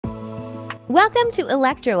Welcome to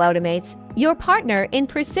ElectroAutomates, your partner in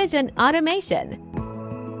precision automation.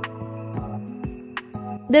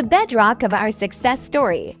 The bedrock of our success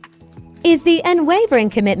story is the unwavering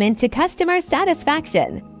commitment to customer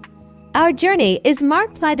satisfaction. Our journey is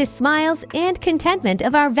marked by the smiles and contentment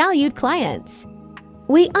of our valued clients.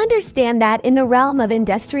 We understand that in the realm of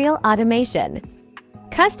industrial automation,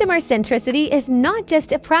 customer centricity is not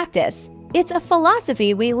just a practice, it's a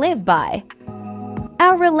philosophy we live by.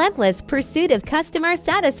 Our relentless pursuit of customer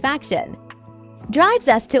satisfaction drives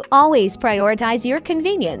us to always prioritize your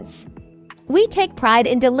convenience. We take pride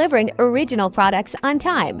in delivering original products on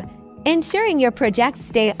time, ensuring your projects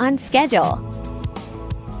stay on schedule.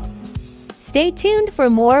 Stay tuned for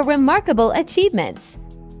more remarkable achievements.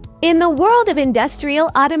 In the world of industrial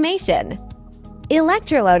automation,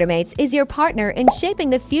 ElectroAutomates is your partner in shaping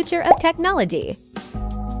the future of technology.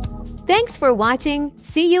 Thanks for watching.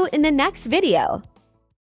 See you in the next video.